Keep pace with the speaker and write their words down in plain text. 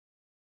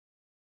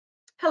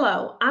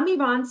Hello, I'm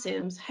Yvonne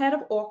Sims, Head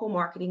of Oracle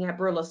Marketing at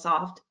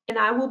Birlasoft, and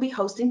I will be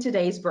hosting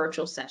today's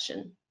virtual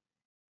session.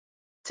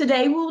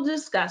 Today, we'll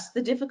discuss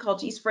the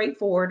difficulties freight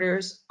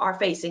forwarders are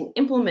facing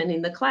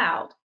implementing the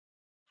cloud,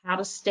 how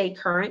to stay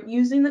current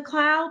using the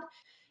cloud.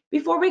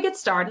 Before we get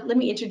started, let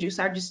me introduce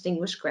our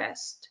distinguished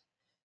guest.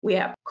 We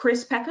have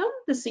Chris Peckham,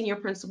 the Senior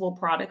Principal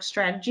Product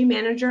Strategy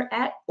Manager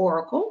at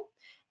Oracle,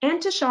 and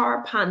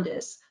Tushar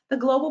Phadnis, the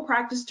Global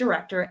Practice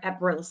Director at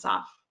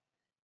Birlasoft.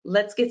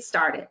 Let's get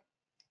started.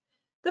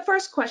 The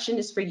first question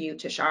is for you,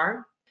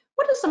 Tushar.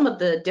 What are some of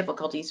the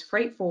difficulties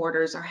freight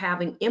forwarders are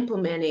having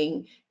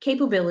implementing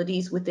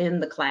capabilities within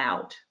the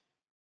cloud?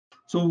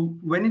 So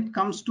when it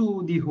comes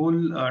to the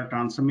whole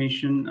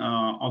transformation,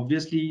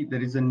 obviously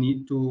there is a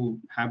need to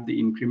have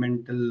the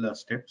incremental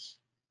steps.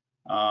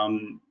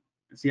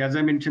 See, as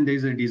I mentioned, there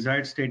is a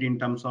desired state in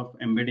terms of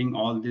embedding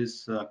all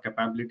these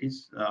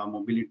capabilities,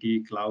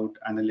 mobility, cloud,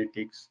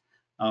 analytics,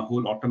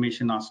 whole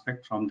automation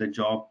aspect from the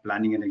job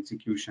planning and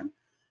execution.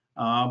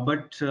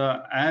 But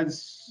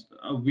as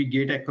we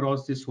get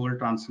across this whole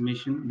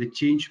transformation, the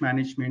change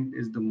management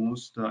is the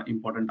most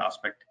important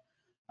aspect.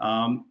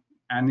 And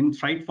in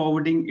freight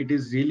forwarding, it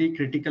is really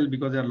critical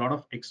because there are a lot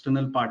of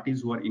external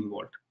parties who are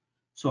involved.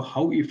 So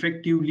how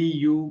effectively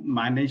you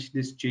manage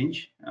this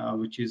change,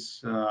 which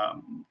is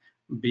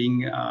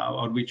being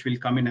or which will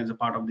come in as a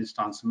part of this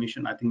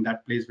transformation, I think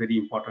that plays very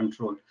important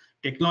role.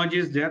 Technology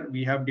is there.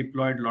 We have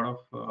deployed a lot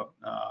of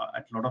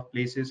at a lot of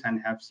places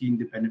and have seen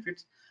the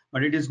benefits,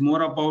 but it is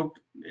more about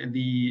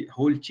the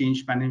whole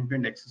change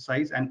management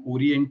exercise and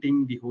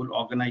orienting the whole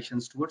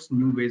organizations towards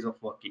new ways of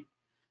working,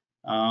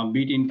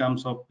 be it in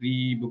terms of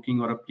pre-booking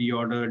or a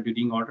pre-order,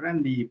 during order,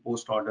 and the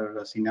post-order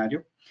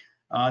scenario.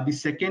 The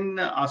second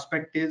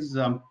aspect is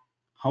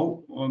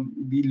how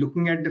the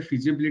looking at the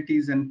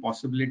feasibilities and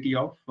possibility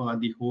of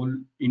the whole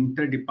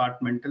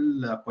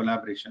interdepartmental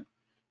collaboration.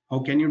 How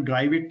can you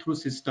drive it through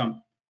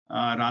system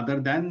rather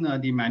than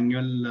the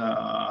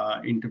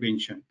manual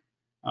intervention?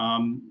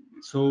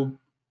 So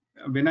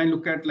when I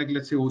look at, like,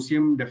 let's say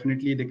OCM,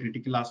 definitely the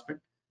critical aspect.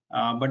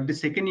 But the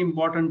second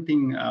important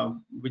thing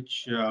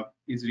which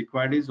is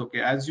required is, okay,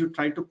 as you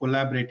try to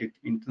collaborate it,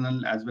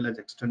 internal as well as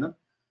external,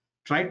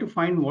 try to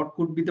find what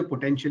could be the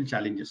potential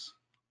challenges.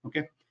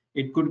 Okay,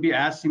 it could be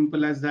as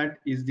simple as that: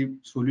 is the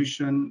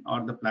solution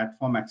or the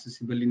platform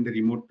accessible in the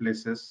remote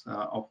places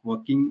of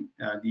working,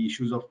 the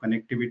issues of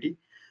connectivity.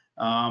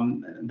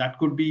 That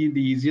could be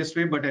the easiest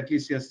way, but at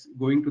least, yes,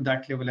 going to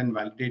that level and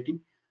validating.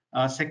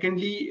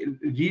 Secondly,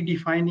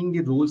 redefining the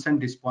roles and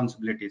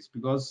responsibilities,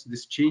 because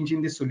this change in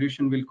the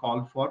solution will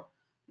call for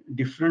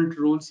different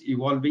roles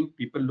evolving,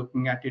 people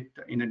looking at it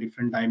in a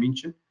different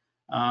dimension.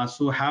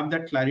 So have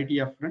that clarity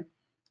upfront.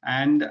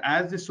 And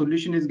as the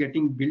solution is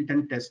getting built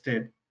and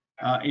tested,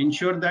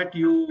 ensure that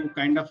you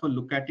kind of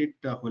look at it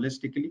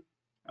holistically,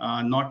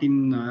 not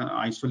in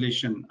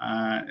isolation,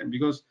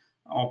 because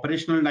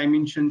operational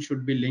dimension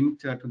should be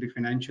linked to the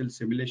financial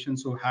simulation.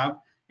 So have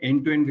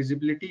end-to-end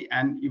visibility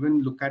and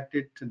even look at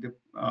it, the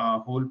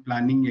whole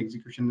planning,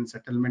 execution, and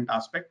settlement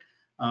aspect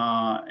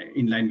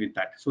in line with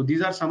that. So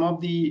these are some of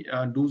the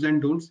do's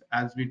and don'ts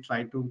as we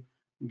try to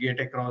get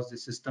across the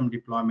system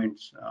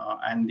deployments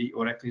and the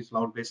Oracle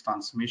cloud-based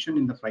transformation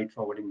in the freight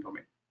forwarding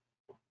domain.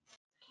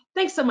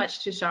 Thanks so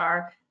much,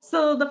 Tushar.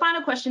 So the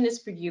final question is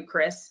for you,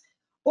 Chris.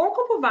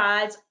 Oracle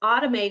provides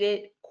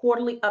automated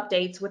quarterly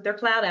updates with their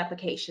cloud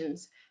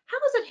applications. How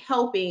is it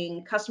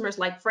helping customers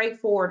like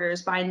freight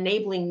forwarders by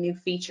enabling new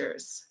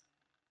features?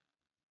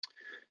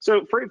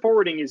 So freight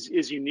forwarding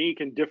is unique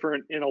and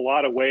different in a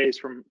lot of ways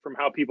from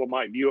how people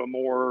might view a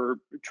more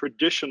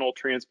traditional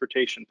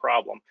transportation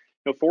problem.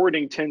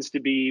 Forwarding tends to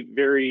be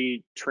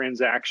very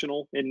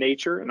transactional in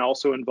nature and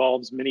also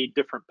involves many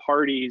different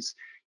parties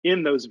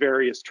in those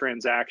various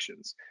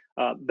transactions.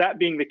 That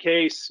being the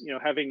case,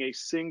 having a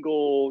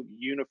single,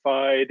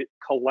 unified,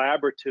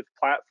 collaborative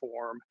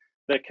platform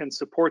that can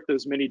support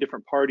those many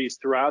different parties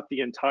throughout the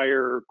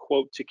entire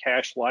quote to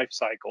cash life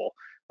cycle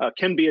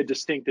can be a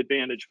distinct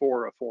advantage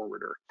for a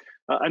forwarder.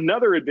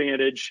 Another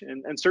advantage,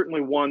 and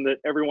certainly one that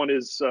everyone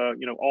is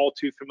all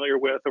too familiar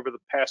with over the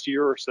past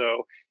year or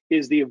so,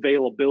 is the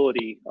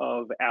availability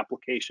of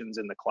applications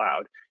in the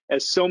cloud.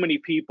 As so many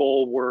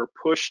people were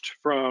pushed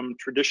from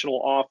traditional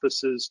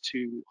offices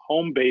to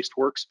home-based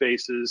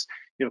workspaces,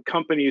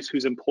 companies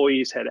whose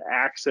employees had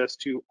access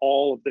to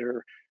all of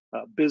their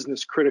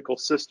business critical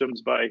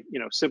systems by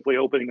simply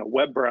opening a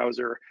web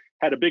browser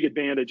had a big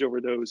advantage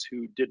over those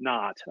who did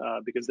not,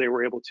 because they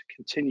were able to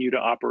continue to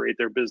operate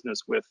their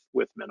business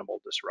with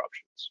minimal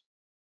disruptions.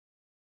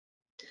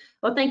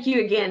 Well, thank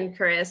you again,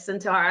 Chris,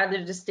 and to our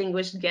other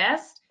distinguished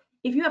guest.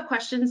 If you have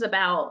questions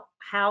about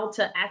how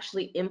to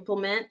actually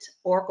implement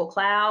Oracle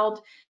Cloud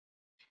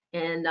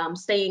and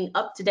staying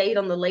up to date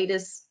on the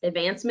latest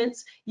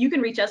advancements, you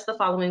can reach us the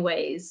following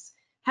ways.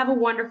 Have a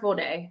wonderful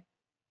day.